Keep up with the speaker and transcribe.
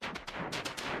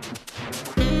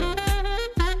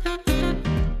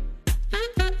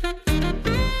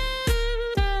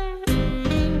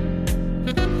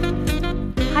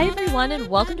everyone, and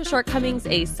welcome to Shortcomings,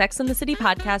 a Sex and the City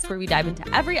podcast where we dive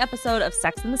into every episode of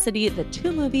Sex and the City, the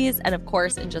 2 movies, and of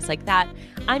course, and just like that,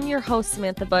 I'm your host,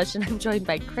 Samantha Bush, and I'm joined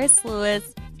by Chris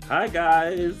Lewis. Hi,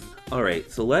 guys. All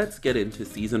right, so let's get into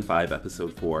Season 5,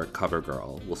 Episode 4, Cover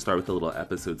Girl. We'll start with a little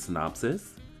episode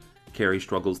synopsis. Carrie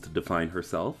struggles to define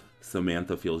herself.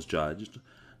 Samantha feels judged.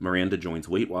 Miranda joins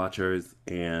Weight Watchers,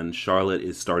 and Charlotte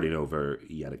is starting over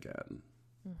yet again.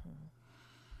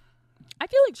 I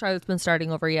feel like Charlotte's been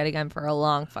starting over yet again for a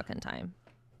long fucking time.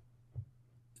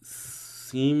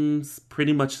 Seems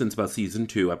pretty much since about Season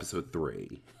 2, Episode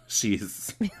 3.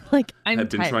 She's like, been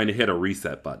trying to hit a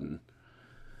reset button.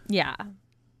 Yeah.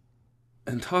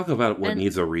 And talk about what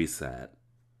needs a reset.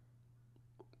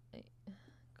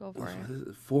 Go for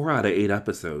it. 4 out of 8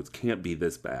 episodes can't be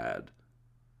this bad.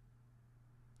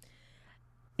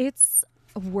 It's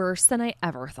worse than I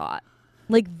ever thought.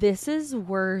 Like, this is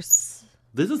worse.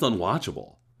 This is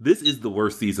unwatchable. This is the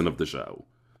worst season of the show.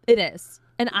 It is.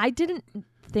 And I didn't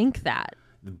think that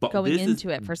going into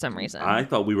it for some reason. I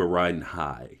thought we were riding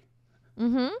high.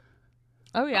 Mm-hmm.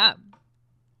 Oh, yeah.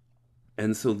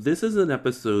 And so this is an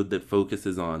episode that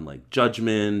focuses on, like,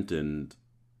 judgment and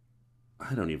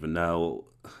I don't even know.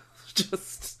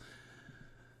 Just...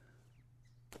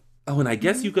 Oh, and I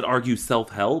guess you could argue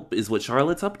self-help is what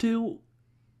Charlotte's up to.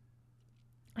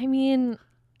 I mean,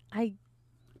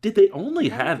 Did they only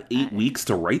have 8 weeks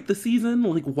to write the season?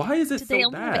 Like, why is it so bad? Did they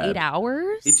only have 8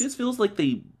 hours? It just feels like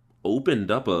they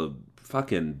opened up a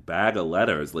fucking bag of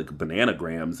letters, like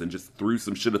bananagrams, and just threw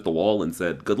some shit at the wall and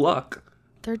said, good luck.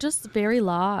 They're just very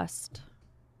lost.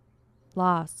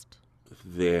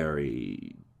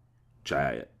 Very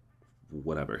Jack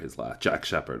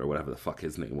Shepherd, or whatever the fuck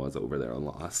his name was over there on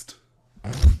Lost.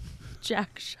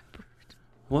 Jack Shepherd.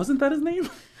 Wasn't that his name?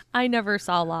 I never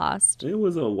saw Lost. It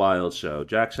was a wild show.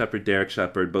 Jack Shepherd, Derek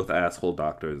Shepherd, both asshole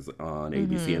doctors on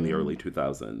ABC in the early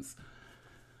 2000s.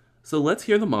 So let's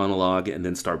hear the monologue and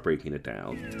then start breaking it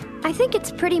down. I think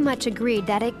it's pretty much agreed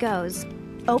that it goes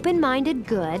open-minded,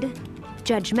 good,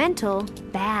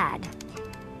 judgmental, bad.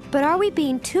 But are we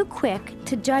being too quick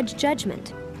to judge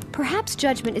judgment? Perhaps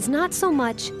judgment is not so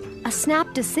much a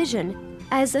snap decision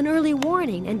as an early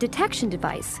warning and detection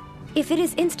device. If it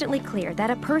is instantly clear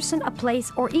that a person, a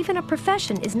place, or even a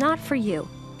profession is not for you,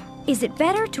 is it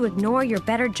better to ignore your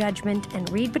better judgment and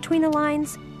read between the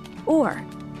lines? Or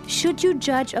should you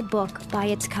judge a book by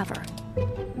its cover?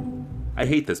 I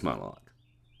hate this monologue.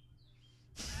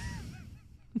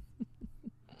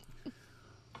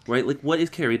 Right? Like, what is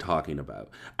Carrie talking about?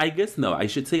 I guess, no, I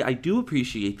should say I do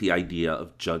appreciate the idea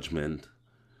of judgment,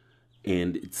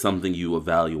 and it's something you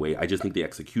evaluate. I just think the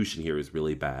execution here is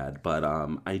really bad. But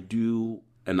I do,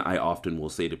 and I often will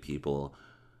say to people,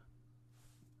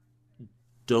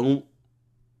 don't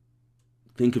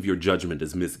think of your judgment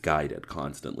as misguided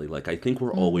constantly. Like, I think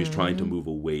we're always trying to move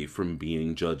away from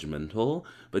being judgmental,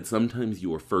 but sometimes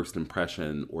your first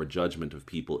impression or judgment of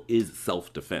people is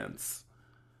self-defense.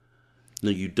 No,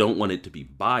 you don't want it to be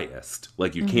biased.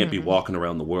 Like, you can't be walking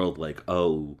around the world like,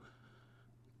 oh,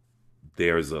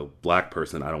 there's a black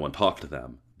person, I don't want to talk to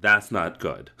them. That's not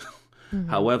good.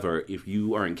 However, if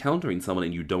you are encountering someone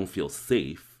and you don't feel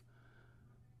safe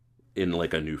in,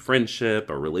 like, a new friendship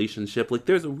or relationship, like,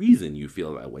 there's a reason you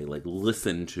feel that way. Like,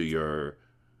 listen to your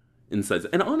insights.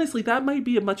 And honestly, that might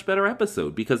be a much better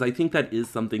episode, because I think that is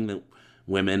something that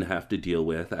women have to deal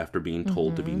with after being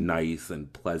told to be nice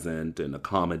and pleasant and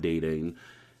accommodating.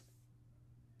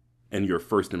 And your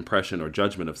first impression or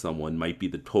judgment of someone might be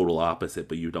the total opposite,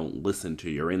 but you don't listen to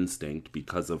your instinct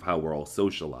because of how we're all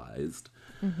socialized.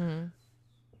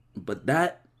 But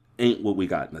that ain't what we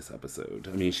got in this episode.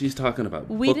 I mean, she's talking about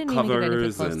book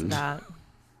covers and that.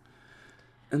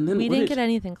 And then we didn't get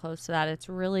anything close to that. It's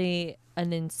really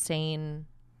an insane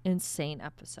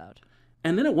episode.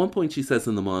 And then at one point she says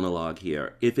in the monologue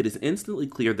here, if it is instantly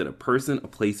clear that a person, a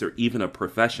place, or even a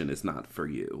profession is not for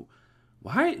you,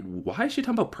 why is she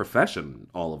talking about profession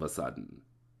all of a sudden?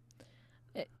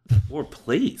 Or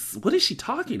place? What is she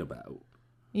talking about?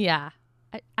 Yeah.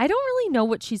 I don't really know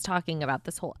what she's talking about.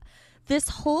 This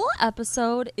whole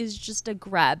episode is just a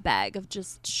grab bag of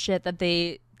just shit that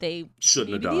they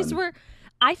shouldn't have done.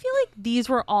 I feel like these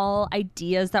were all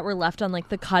ideas that were left on, like,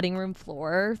 the cutting room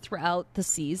floor throughout the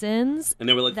seasons. And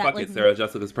they were like, fuck it, Sarah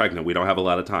Jessica's pregnant. We don't have a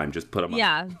lot of time. Just put them up.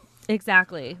 Yeah,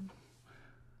 exactly.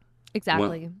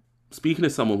 Well, speaking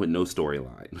of someone with no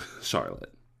storyline,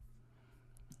 Charlotte.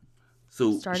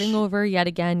 So starting over yet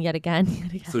again.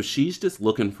 So she's just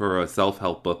looking for a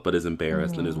self-help book, but is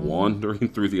embarrassed and is wandering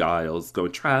through the aisles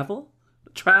going, travel?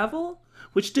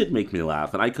 Which did make me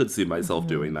laugh, and I could see myself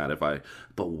doing that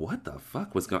but what the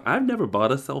fuck was going on? I've never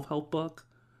bought a self-help book.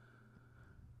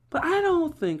 But I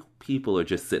don't think people are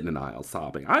just sitting in aisles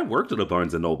sobbing. I worked at a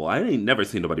Barnes & Noble. I ain't never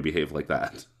seen nobody behave like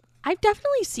that. I've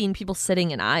definitely seen people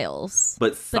sitting in aisles.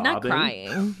 But sobbing? But not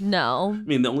crying. No. I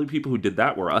mean, the only people who did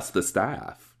that were us, the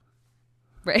staff.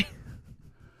 Right.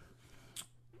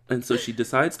 And so she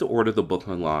decides to order the book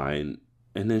online,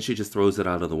 and then she just throws it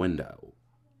out of the window.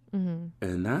 Mm-hmm.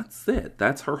 And that's it.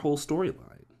 That's her whole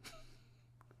storyline.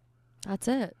 That's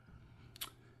it.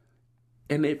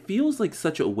 And it feels like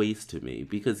such a waste to me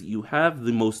because you have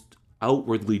the most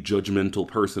outwardly judgmental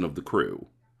person of the crew.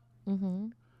 Mm-hmm.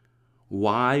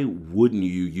 Why wouldn't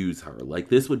you use her? Like,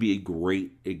 this would be a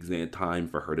great time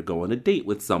for her to go on a date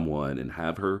with someone and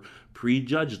have her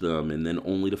prejudge them, and then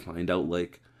only to find out,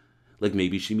 like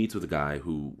maybe she meets with a guy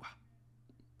who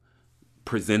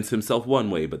presents himself one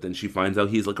way, but then she finds out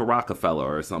he's like a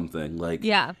Rockefeller or something. Like,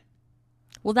 yeah.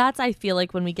 Well, that's, I feel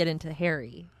like, when we get into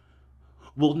Harry.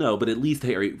 Well, no, but at least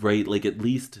Harry, right? Like, at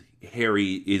least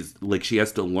Harry is, like, she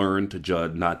has to learn to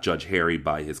not judge Harry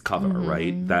by his cover, mm-hmm.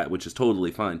 right? That, which is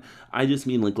totally fine. I just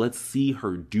mean, like, let's see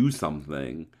her do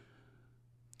something.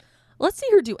 Let's see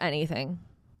her do anything.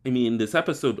 I mean, this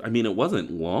episode, it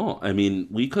wasn't long. I mean,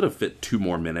 we could have fit 2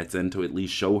 more minutes in to at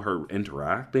least show her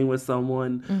interacting with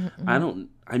someone.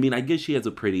 Mm-hmm. I guess she has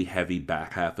a pretty heavy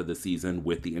back half of the season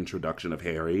with the introduction of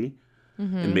Harry.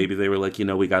 Mm-hmm. And maybe they were like,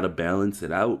 we got to balance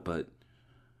it out, but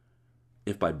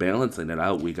if by balancing it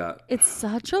out, we got... It's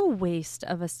such a waste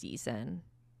of a season.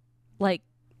 Like,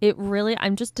 it really...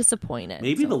 I'm just disappointed.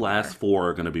 Maybe the last 4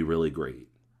 are going to be really great.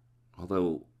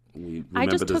 Although, we remember I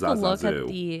just took a look Zoo. at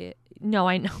the... No,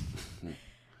 I know.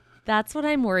 That's what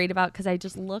I'm worried about, because I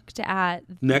just looked at...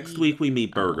 Next week, we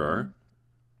meet Burger.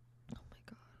 Oh, my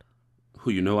God.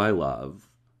 Who I love.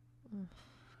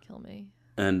 Kill me.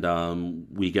 And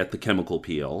we get the chemical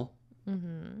peel.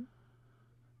 Mm-hmm.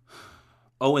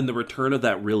 Oh, and the return of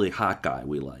that really hot guy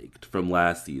we liked from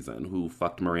last season who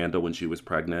fucked Miranda when she was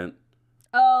pregnant.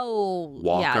 Oh,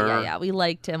 Walker. Yeah. We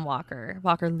liked him, Walker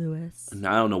Lewis. And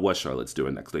I don't know what Charlotte's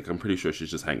doing next week. I'm pretty sure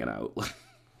she's just hanging out.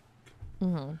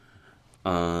 Mm-hmm.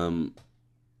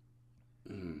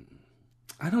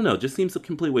 I don't know. Just seems a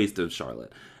complete waste of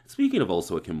Charlotte. Speaking of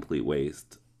also a complete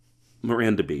waste,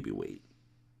 Miranda baby weight.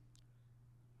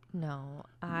 No,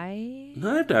 I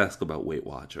have to ask about Weight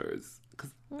Watchers.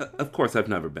 Because, of course, I've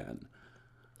never been.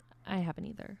 I haven't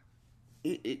either.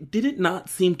 Did it not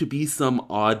seem to be some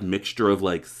odd mixture of,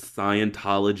 like,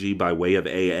 Scientology by way of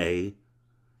AA?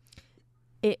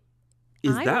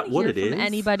 Is that what it is? From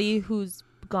anybody who's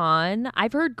gone,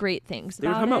 I've heard great things about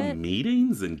it. They were talking about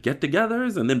meetings and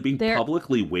get-togethers and then being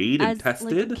publicly weighed and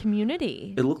tested. Like a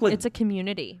community. It looked like it's a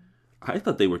community. I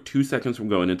thought they were 2 seconds from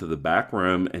going into the back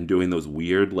room and doing those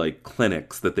weird, like,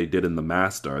 clinics that they did in The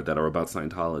Master that are about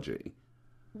Scientology.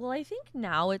 Well, I think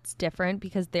now it's different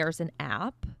because there's an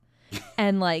app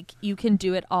and, like, you can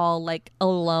do it all, like,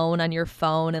 alone on your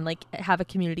phone and, like, have a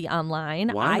community online.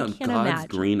 Why on God's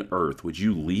green earth would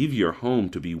you leave your home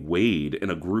to be weighed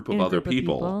in a group of other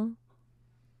people?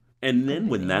 And then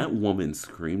when that woman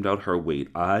screamed out her weight,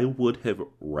 I would have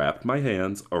wrapped my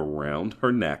hands around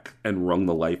her neck and wrung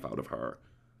the life out of her.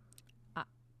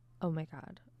 Oh, my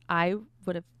God. I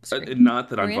would have screamed. Not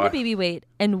that Miranda baby weight,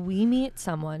 and we meet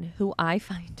someone who I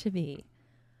find to be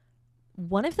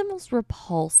one of the most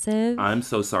repulsive. I'm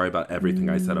so sorry about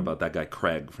everything I said about that guy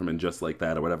Craig from And Just Like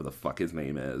That or whatever the fuck his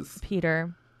name is.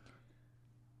 Peter.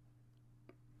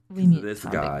 We meet this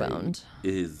Tom guy Big-boned.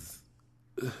 Is...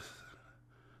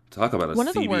 Talk about a one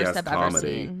of the CBS worst I've comedy.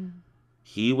 Ever seen.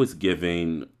 He was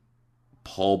giving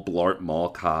Paul Blart Mall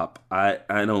Cop. I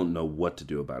don't know what to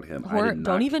do about him.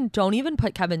 Don't even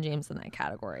put Kevin James in that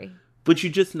category. But you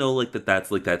just know like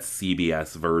that's like that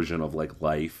CBS version of like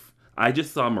life. I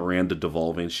just saw Miranda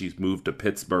devolving. She's moved to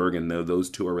Pittsburgh, and those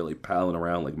two are really palling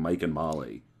around like Mike and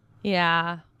Molly.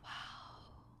 Yeah. Wow.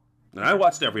 And I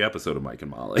watched every episode of Mike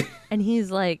and Molly. And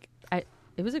he's like,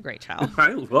 it was a great show.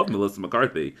 I love Melissa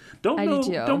McCarthy. Do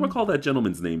too. Don't recall that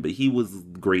gentleman's name, but he was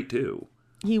great too.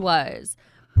 He was.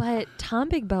 But Tom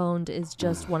Big Boned is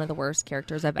just one of the worst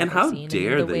characters I've ever seen. And how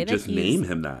dare they just name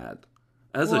him that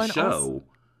as a show?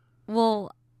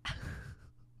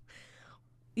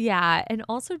 Yeah, and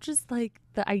also just like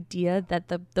the idea that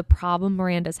the problem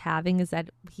Miranda's having is that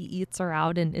he eats her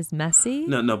out and is messy.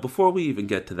 No, before we even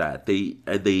get to that,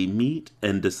 they meet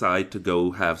and decide to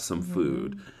go have some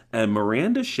food. And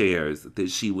Miranda shares that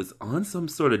she was on some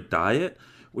sort of diet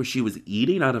where she was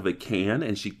eating out of a can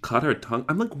and she cut her tongue.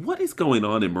 I'm like, what is going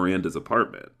on in Miranda's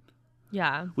apartment?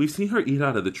 Yeah. We've seen her eat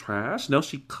out of the trash. Now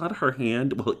she cut her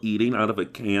hand while eating out of a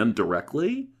can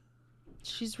directly.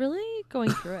 She's really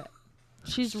going through it.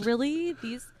 She's really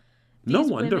No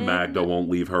wonder Magda won't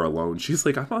leave her alone. She's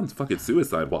like, I'm on fucking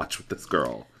suicide watch with this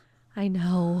girl. I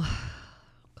know.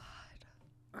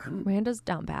 God. Miranda's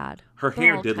down bad. Her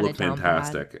hair did look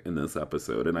fantastic in this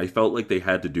episode, and I felt like they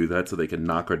had to do that so they could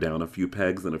knock her down a few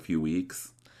pegs in a few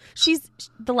weeks.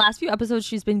 The last few episodes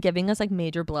she's been giving us like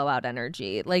major blowout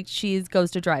energy. Like she goes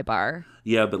to dry bar.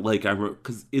 Yeah, but like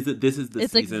because this is the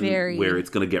season where it's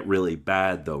going to get really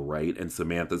bad though, right? And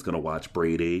Samantha's going to watch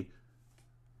Brady.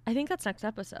 I think that's next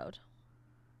episode.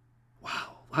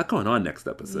 Wow, a lot going on next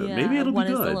episode. Yeah, maybe it'll be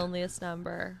good. One is the loneliest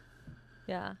number.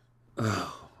 Yeah.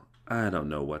 Oh, I don't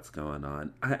know what's going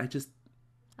on. I don't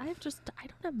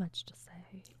have much to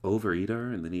say. Overeat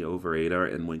her, and then he overate her,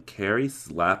 and when Carrie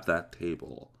slapped that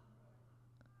table.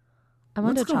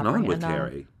 What's going on with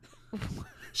Carrie?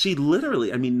 She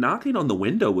literally, knocking on the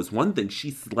window was one thing.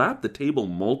 She slapped the table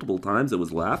multiple times and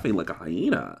was laughing like a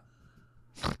hyena.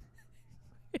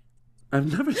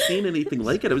 I've never seen anything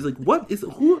like it. I was like,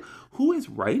 who is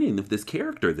writing of this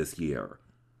character this year?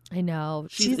 I know.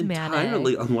 She's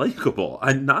entirely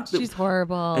unlikable. She's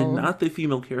horrible. And not that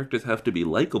female characters have to be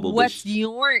likable. What's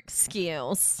your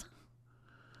excuse?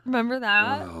 Remember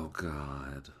that? Oh,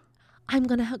 God. I'm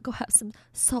going to go have some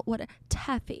saltwater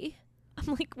taffy.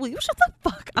 I'm like, will you shut the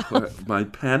fuck up? My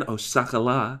pan au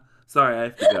chocolat. Sorry, I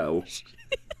have to go.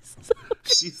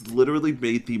 She's literally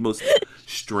made the most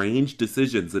strange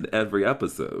decisions in every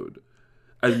episode.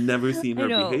 I've never seen her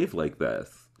behave like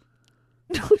this.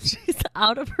 No, she's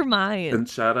out of her mind. And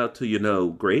shout out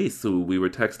to, Grace, who we were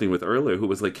texting with earlier, who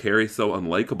was like, Carrie's so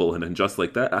unlikable, and then just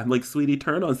like that. I'm like, sweetie,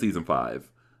 turn on season 5.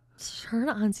 Turn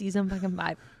on season fucking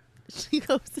 5. She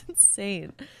goes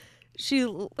insane. She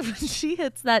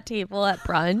hits that table at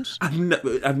brunch.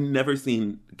 I've never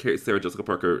seen Sarah Jessica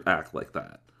Parker act like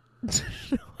that.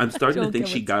 I'm starting to think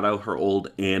she got out her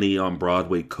old Annie on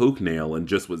Broadway coke nail and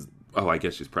just was, I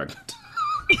guess she's pregnant.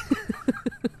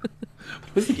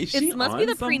 It must be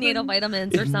the prenatal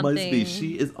vitamins or something. It must be.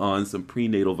 She is on some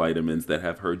prenatal vitamins that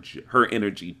have her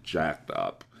energy jacked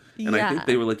up. And I think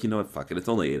they were like, you know what, fuck it. It's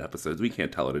only 8 episodes. We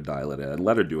can't tell her to dial it in.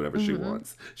 Let her do whatever she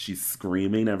wants. She's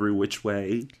screaming every which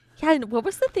way. Yeah, and what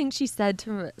was the thing she said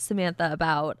to Samantha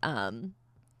about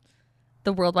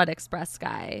the Worldwide Express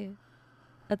guy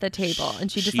at the table?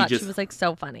 And she thought she was like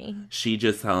so funny. She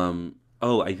just, let's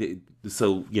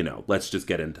just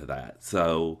get into that.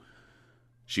 So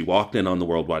she walked in on the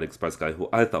Worldwide Express guy, who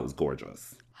I thought was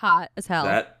gorgeous. Hot as hell.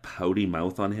 That pouty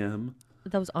mouth on him.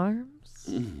 Those arms.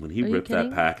 When he ripped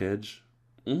that package.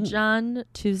 John,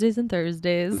 Tuesdays and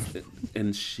Thursdays.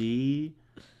 And she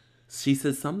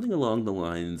says something along the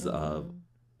lines of,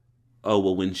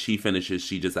 when she finishes,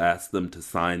 she just asks them to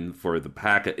sign for the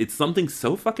packet. It's something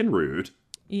so fucking rude.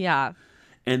 Yeah.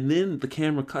 And then the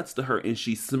camera cuts to her and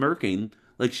she's smirking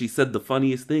like she said the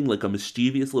funniest thing, like a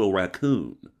mischievous little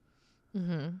raccoon.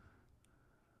 Mm-hmm.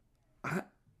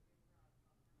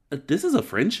 This is a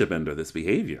friendship ender, this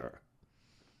behavior.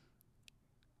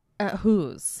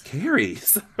 Whose?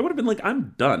 Carrie's. I would have been like,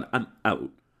 I'm done. I'm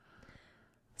out.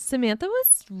 Samantha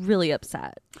was really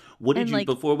upset. What did you,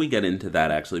 before we get into that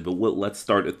actually, but let's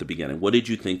start at the beginning. What did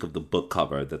you think of the book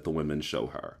cover that the women show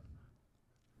her?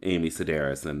 Amy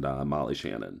Sedaris and Molly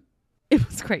Shannon. It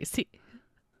was crazy.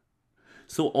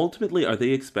 So ultimately, are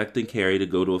they expecting Carrie to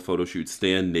go to a photo shoot,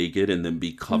 stand naked, and then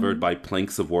be covered by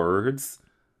planks of words?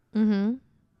 Mm-hmm.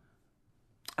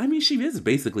 I mean, she is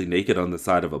basically naked on the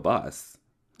side of a bus.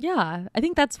 Yeah, I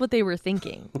think that's what they were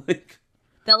thinking.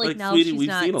 That now sweetie, she's we've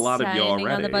not seen a lot standing of you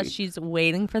already on the bus, she's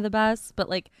waiting for the bus. But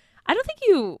I don't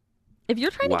think if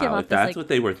you're trying to give off if that's what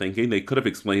they were thinking, they could have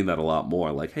explained that a lot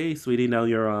more. Like, hey, sweetie, now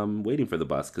you're waiting for the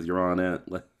bus because you're on it.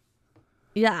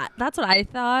 Yeah, that's what I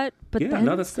thought. But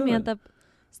then Samantha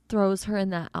throws her in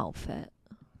that outfit.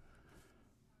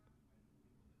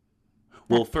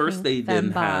 Well, first they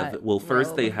have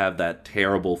that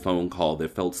terrible phone call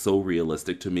that felt so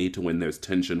realistic to me to when there's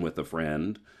tension with a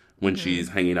friend when she's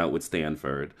hanging out with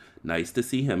Stanford. Nice to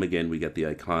see him again. We get the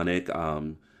iconic,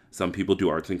 some people do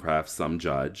arts and crafts, some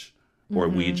judge, or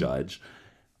we judge.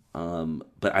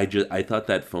 But I thought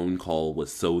that phone call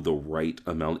was so the right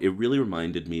amount. It really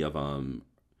reminded me of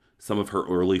some of her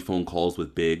early phone calls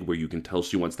with Big, where you can tell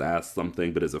she wants to ask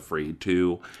something but is afraid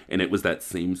to. And it was that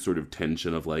same sort of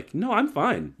tension of like, no, I'm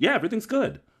fine. Yeah, everything's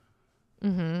good.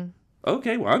 Mm-hmm.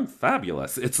 Okay, well, I'm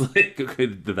fabulous. It's like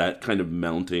that kind of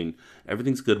mounting.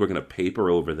 Everything's good. We're going to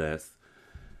paper over this.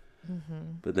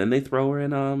 Mm-hmm. But then they throw her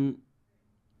in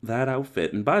that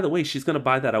outfit. And by the way, she's going to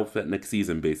buy that outfit next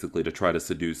season, basically, to try to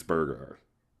seduce Berger.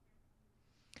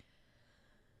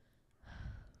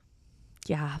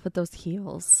 Yeah, with those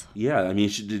heels. Yeah, I mean,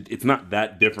 it's not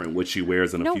that different what she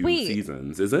wears in a few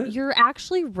seasons, is it? You're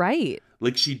actually right.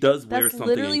 Like, she does wear That's something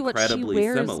literally incredibly what she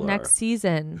wears similar. next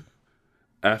season.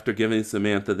 After giving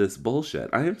Samantha this bullshit.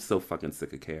 I am so fucking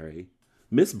sick of Carrie.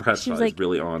 Miss Bradshaw is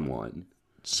really on one.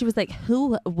 She was like,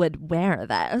 who would wear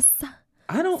this?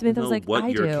 I don't know what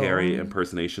your Carrie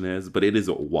impersonation is, but it is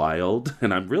wild,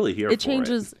 and I'm really here for it. It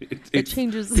changes.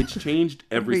 It's changed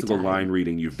every single line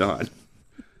reading you've done.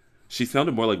 She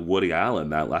sounded more like Woody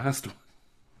Allen that last one.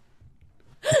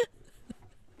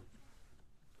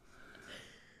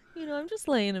 I'm just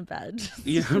laying in bed.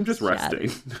 Yeah, I'm just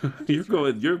resting.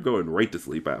 You're going right to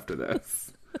sleep after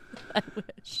this. I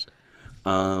wish.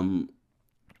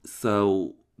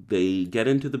 So they get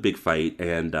into the big fight,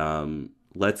 and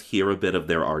let's hear a bit of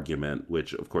their argument,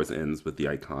 which of course ends with the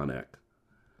iconic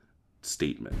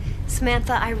statement.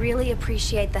 Samantha, I really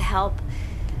appreciate the help,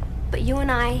 but you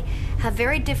and I have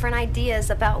very different ideas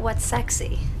about what's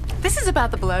sexy. This is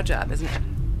about the blowjob, isn't it?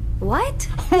 What?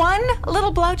 One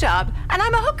little blowjob, and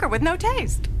I'm a hooker with no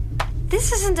taste.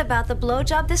 This isn't about the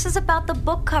blowjob. This is about the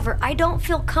book cover. I don't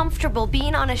feel comfortable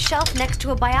being on a shelf next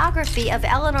to a biography of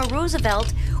Eleanor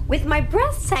Roosevelt with my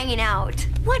breasts hanging out.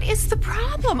 What is the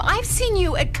problem? I've seen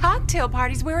you at cocktail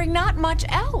parties wearing not much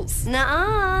else.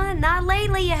 Nuh-uh, not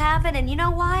lately you haven't. And you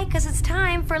know why? Because it's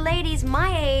time for ladies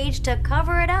my age to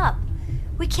cover it up.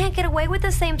 We can't get away with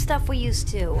the same stuff we used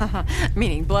to.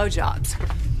 Meaning blowjobs.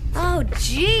 Oh,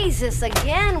 Jesus,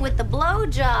 again with the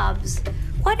blowjobs.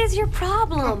 What is your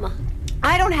problem?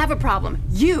 I don't have a problem.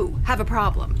 You have a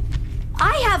problem.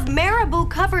 I have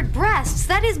marabou-covered breasts.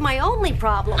 That is my only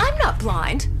problem. I'm not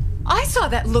blind. I saw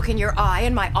that look in your eye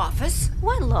in my office.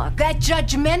 What look? That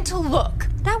judgmental look.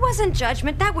 That wasn't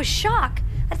judgment. That was shock.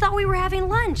 I thought we were having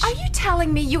lunch. Are you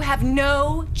telling me you have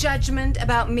no judgment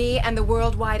about me and the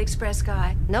Worldwide Express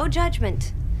guy? No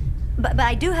judgment. But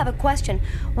I do have a question.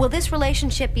 Will this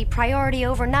relationship be priority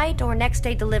overnight or next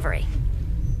day delivery?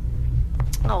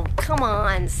 Oh, come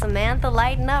on, Samantha,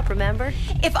 lighten up, remember?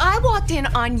 If I walked in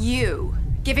on you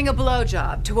giving a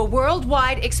blowjob to a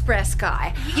Worldwide Express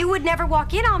guy... You would never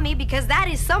walk in on me because that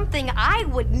is something I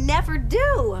would never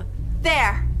do.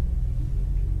 There.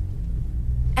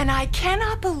 And I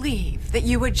cannot believe that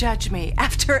you would judge me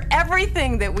after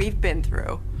everything that we've been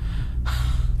through.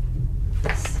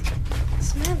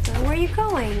 Samantha, where are you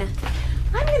going?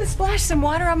 I'm going to splash some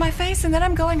water on my face and then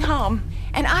I'm going home.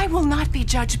 And I will not be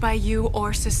judged by you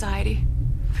or society.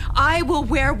 I will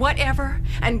wear whatever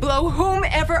and blow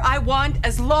whomever I want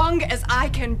as long as I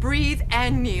can breathe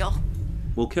and kneel.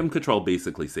 Well, Kim Cattrall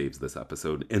basically saves this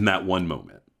episode in that one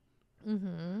moment.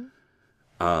 Mm-hmm.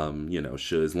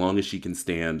 As long as she can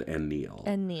stand and kneel.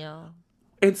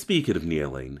 And speaking of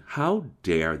kneeling, how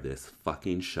dare this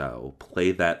fucking show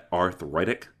play that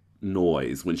arthritic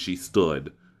noise when she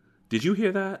stood? Did you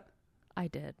hear that? I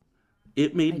did.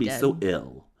 It made me so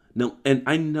ill. No, and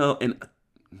I know,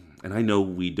 and I know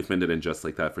we defended And Just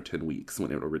Like That for 10 weeks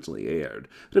when it originally aired.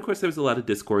 But of course, there was a lot of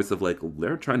discourse of like,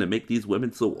 they're trying to make these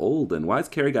women so old, and why's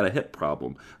Carrie got a hip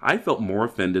problem? I felt more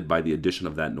offended by the addition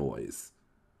of that noise.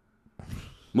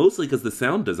 Mostly because the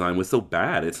sound design was so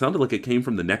bad. It sounded like it came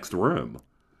from the next room.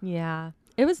 Yeah,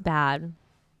 it was bad.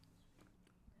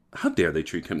 How dare they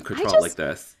treat Kim Cattrall like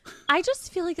this? I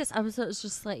just feel like this episode is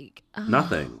just like...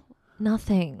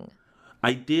 Nothing.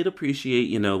 I did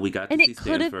appreciate, we got to see Stanford. And it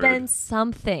could have been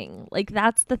something. Like,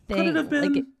 that's the thing. Could it have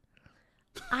been? Like,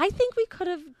 I think we could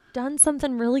have done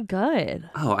something really good.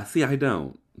 Oh, I see. I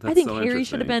don't. That's I think so Harry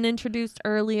should have been introduced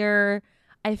earlier.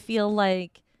 I feel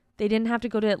like they didn't have to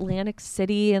go to Atlantic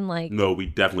City and like... No, we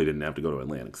definitely didn't have to go to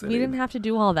Atlantic City. We didn't have to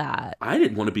do all that. I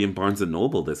didn't want to be in Barnes &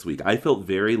 Noble this week. I felt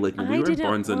very like when we were in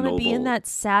Barnes & Noble. I didn't want to be in that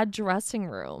sad dressing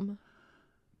room.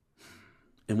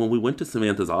 And when we went to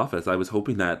Samantha's office, I was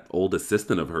hoping that old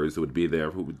assistant of hers would be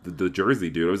there, the Jersey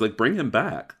dude. I was like, bring him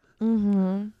back.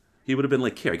 Mm-hmm. He would have been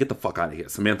like, Carrie, get the fuck out of here.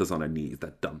 Samantha's on her knees,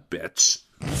 that dumb bitch.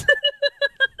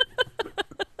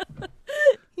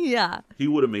 Yeah. He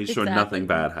would have made sure nothing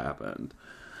bad happened.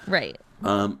 Right.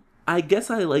 I guess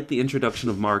I like the introduction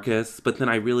of Marcus, but then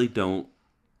I really don't.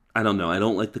 I don't know. I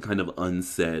don't like the kind of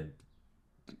unsaid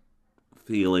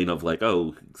feeling of like,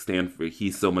 oh, Stanford,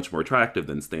 he's so much more attractive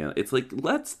than Stan. It's like,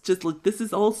 let's just like, this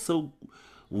is all so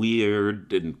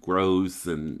weird and gross,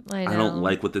 and I don't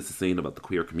like what this is saying about the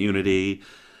queer community.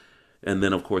 And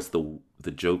then, of course,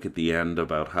 the joke at the end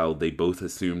about how they both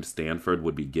assumed Stanford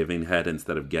would be giving head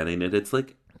instead of getting it. It's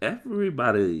like,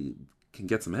 everybody can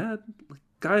get some head. Like,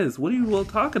 guys, what are you all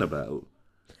talking about?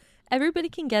 Everybody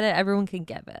can get it. Everyone can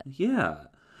give it. Yeah.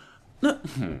 No,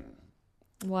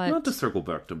 What? Not to circle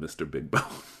back to Mr. Big Bone.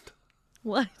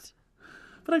 What?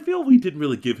 But I feel we didn't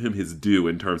really give him his due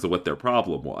in terms of what their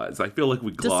problem was. I feel like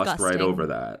we glossed right over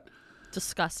that.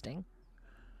 Disgusting.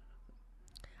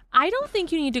 I don't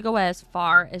think you need to go as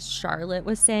far as Charlotte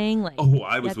was saying. Like, oh,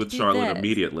 I was with Charlotte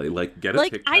immediately. Like, get a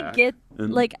like, Tic Tac. I get,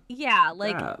 like, yeah,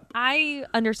 like, that. I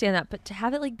understand that. But to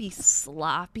have it, like, be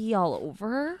sloppy all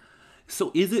over.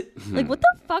 So is it... Like, what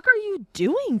the fuck are you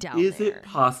doing down there? Is it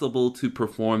possible to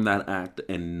perform that act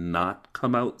and not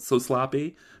come out so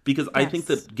sloppy? Because I think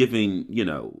that giving, you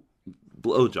know,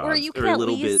 blowjobs or you can are a at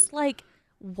little least, bit like,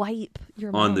 wipe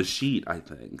your on mouth the sheet, I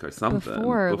think, or something.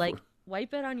 before, like,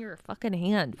 wipe it on your fucking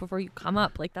hand before you come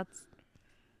up. Like, that's...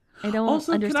 I don't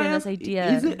also, understand this idea.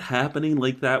 Is it happening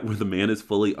like that where the man is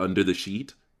fully under the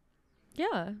sheet?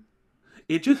 Yeah.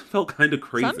 It just felt kind of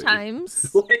crazy.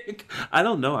 Sometimes. Like, I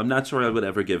don't know. I'm not sure I would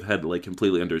ever give head, like,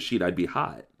 completely under a sheet. I'd be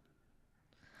hot.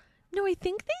 No, I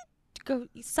think they go...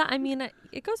 I mean,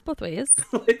 it goes both ways.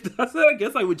 Like, that's it. I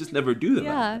guess I would just never do that.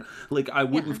 Yeah. Like, I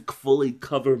wouldn't fully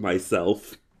cover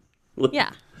myself. Like,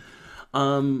 Yeah.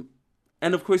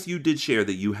 And of course, you did share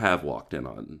that you have walked in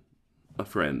on a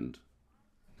friend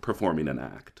performing an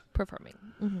act.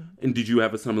 Mm-hmm. And did you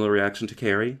have a similar reaction to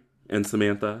Carrie and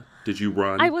Samantha? Did you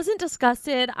run? I wasn't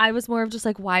disgusted. I was more of just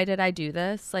like, why did I do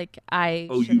this? Like, I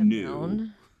should have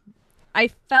known. I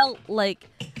felt like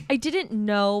I didn't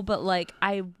know, but like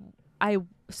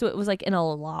so it was like in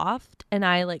a loft, and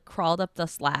I like crawled up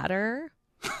this ladder.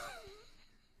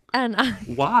 And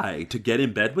why? To get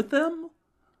in bed with them?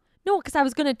 No, because I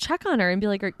was gonna check on her and be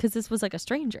like, because this was like a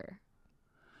stranger.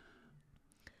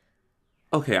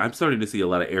 Okay, I'm starting to see a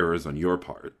lot of errors on your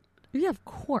part. Yeah, of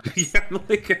course. Yeah,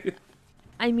 like,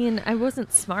 I mean, I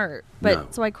wasn't smart, but No.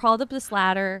 so I crawled up this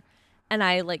ladder, and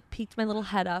I like peeked my little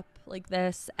head up like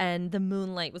this, and the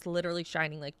moonlight was literally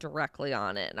shining like directly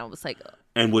on it, and I was like, ugh.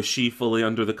 And was she fully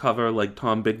under the cover like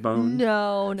Tom Big Bone?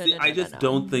 No. See, I just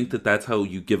don't think that that's how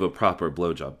you give a proper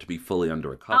blowjob, to be fully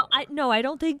under a cover. I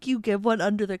don't think you give one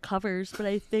under the covers, but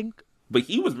I think. But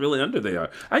he was really under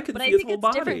there. I could But see I his think whole it's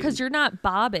body. different because you're not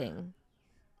bobbing.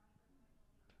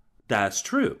 That's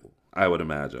true. I would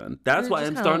imagine. That's You're why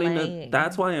just I'm kinda starting to. laying.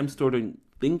 That's why I'm starting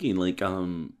thinking like,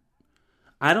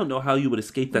 I don't know how you would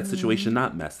escape that situation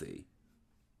not messy.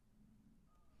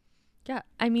 Yeah,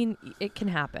 I mean, it can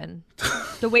happen.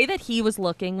 The way that he was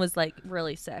looking was like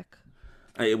really sick.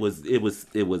 It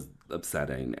was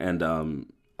upsetting, and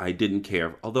I didn't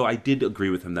care. Although I did agree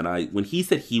with him that when he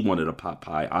said he wanted a pot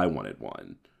pie, I wanted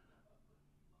one.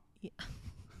 Yeah.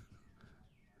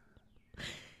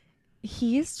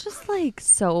 He's just like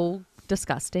so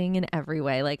disgusting in every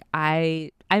way. Like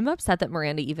I'm upset that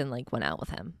Miranda even like went out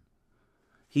with him.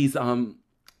 He's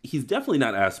definitely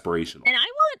not aspirational. And I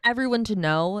want everyone to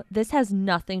know this has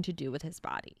nothing to do with his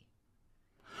body.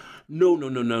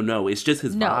 No. It's just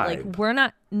his No, vibe. like we're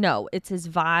not. No, it's his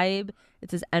vibe.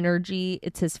 It's his energy.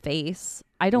 It's his face.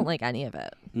 I don't like any of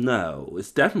it. No,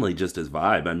 it's definitely just his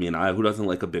vibe. I mean, who doesn't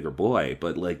like a bigger boy?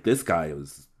 But like this guy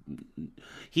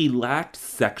he lacked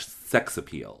sex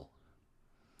appeal.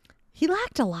 He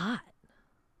lacked a lot.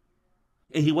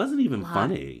 And he wasn't even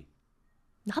funny.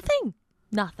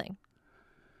 Nothing.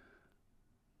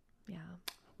 Yeah.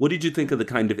 What did you think of the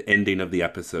kind of ending of the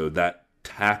episode, that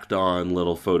tacked on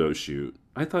little photo shoot?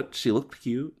 I thought she looked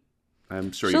cute.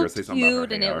 I'm sure you're going to say something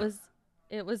about her hair. And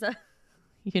it was a,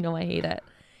 I hate it.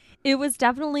 It was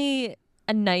definitely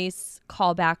a nice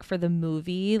callback for the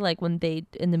movie, like when they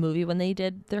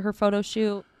did her photo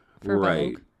shoot for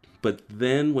right. Vogue. But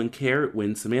then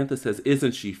when Samantha says,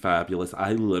 "Isn't she fabulous?"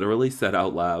 I literally said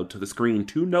out loud to the screen,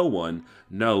 to no one,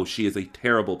 "No, she is a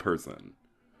terrible person."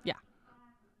 Yeah.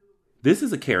 This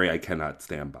is a Carrie I cannot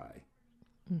stand by.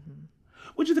 Mm-hmm.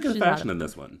 What do you think of the fashion in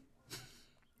this one?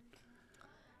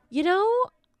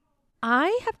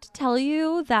 I have to tell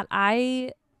you that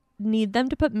I need them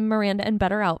to put Miranda in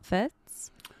better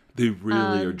outfits. They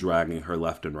really are dragging her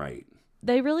left and right.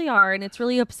 They really are, and it's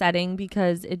really upsetting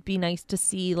because it'd be nice to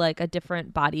see like a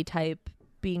different body type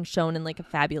being shown in like a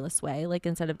fabulous way, like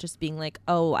instead of just being like,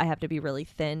 oh, I have to be really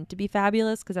thin to be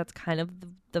fabulous, because that's kind of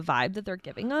the vibe that they're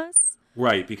giving us.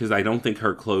 Right, because I don't think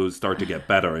her clothes start to get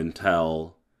better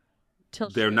until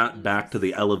they're not back to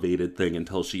the elevated thing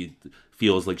until she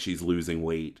feels like she's losing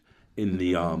weight in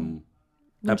the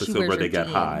episode where they get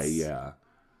high.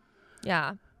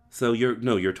 Yeah. So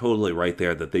you're totally right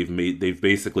there that they've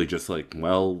basically just like,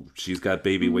 well, she's got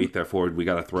baby weight, therefore we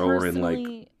got to throw her in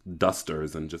like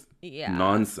dusters and just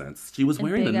nonsense. She was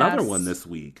wearing another one this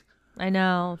week. I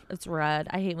know, it's red.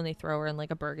 I hate when they throw her in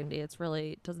like a burgundy. It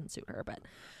doesn't suit her, but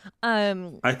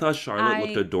I thought Charlotte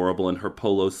looked adorable in her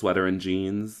polo sweater and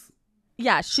jeans.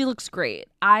 Yeah, she looks great.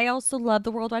 I also love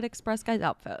the Worldwide Express guy's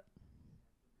outfit.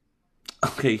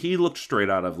 Okay, he looked straight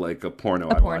out of like a porno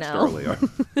I watched earlier.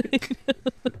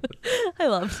 I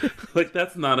loved it. Like,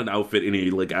 that's not an outfit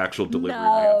any like actual delivery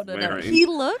man's wearing. He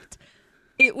looked.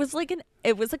 It was like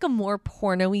a more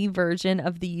porno-y version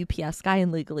of the UPS guy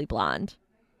in Legally Blonde.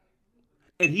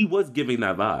 And he was giving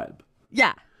that vibe.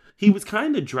 Yeah. He was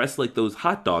kind of dressed like those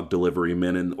hot dog delivery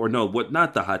men,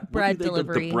 the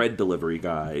bread delivery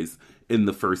guys in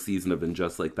the first season of And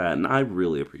Just Like That, and I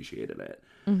really appreciated it.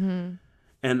 Mm-hmm.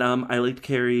 And I liked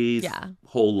Carrie's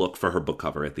whole look for her book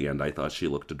cover at the end. I thought she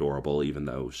looked adorable, even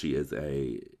though she is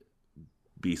a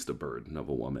beast of burden of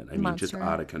a woman. I mean, just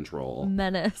out of control.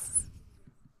 Menace.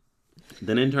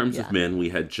 Then in terms of men, we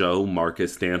had Joe,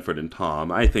 Marcus, Stanford, and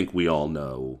Tom. I think we all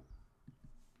know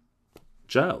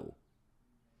Joe.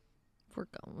 We're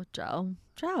going with Joe.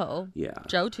 Joe. Yeah.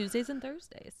 Joe Tuesdays and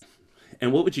Thursdays.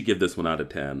 And what would you give this one out of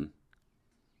 10?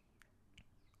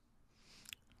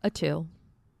 A 2.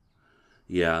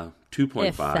 Yeah, 2.5.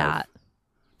 If that.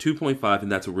 2.5,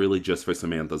 and that's really just for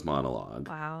Samantha's monologue.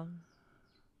 Wow.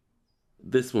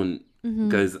 This one,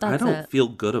 guys, I don't feel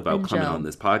good about coming on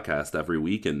this podcast every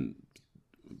week and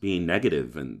being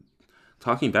negative and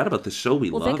talking bad about the show we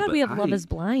love. Well, thank God we have Love is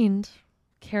Blind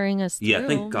carrying us through. Yeah,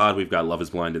 thank God we've got Love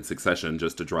is Blind in Succession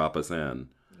just to drop us in.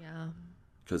 Yeah.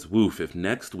 Because, woof, if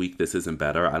next week this isn't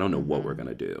better, I don't know what we're going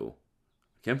to do.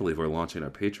 I can't believe we're launching our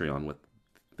Patreon with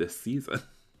this season.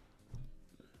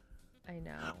 I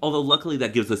know. Although, luckily,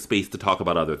 that gives us space to talk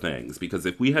about other things. Because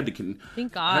if we had to...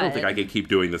 Thank God. I don't think I could keep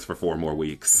doing this for 4 more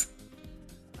weeks.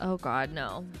 Oh, God,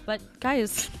 no. But,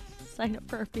 guys, sign up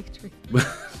for our Patreon.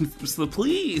 So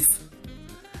please.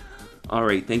 All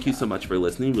right, thank you so much for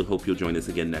listening. We hope you'll join us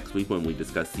again next week when we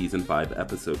discuss Season 5,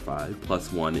 Episode 5.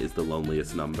 +1 is the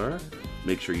loneliest number.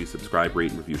 Make sure you subscribe,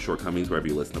 rate, and review Shortcomings wherever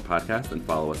you listen to podcasts, and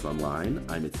follow us online.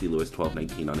 I'm at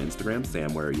CLewis1219 on Instagram.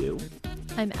 Sam, where are you?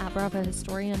 I'm at Brava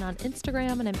Historian on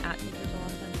Instagram, and I'm at Tinker's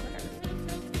on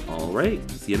Twitter. All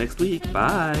right, see you next week.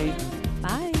 Bye.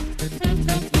 Bye.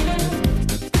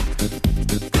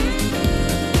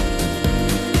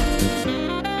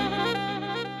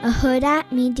 A Huda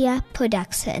Media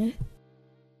Production.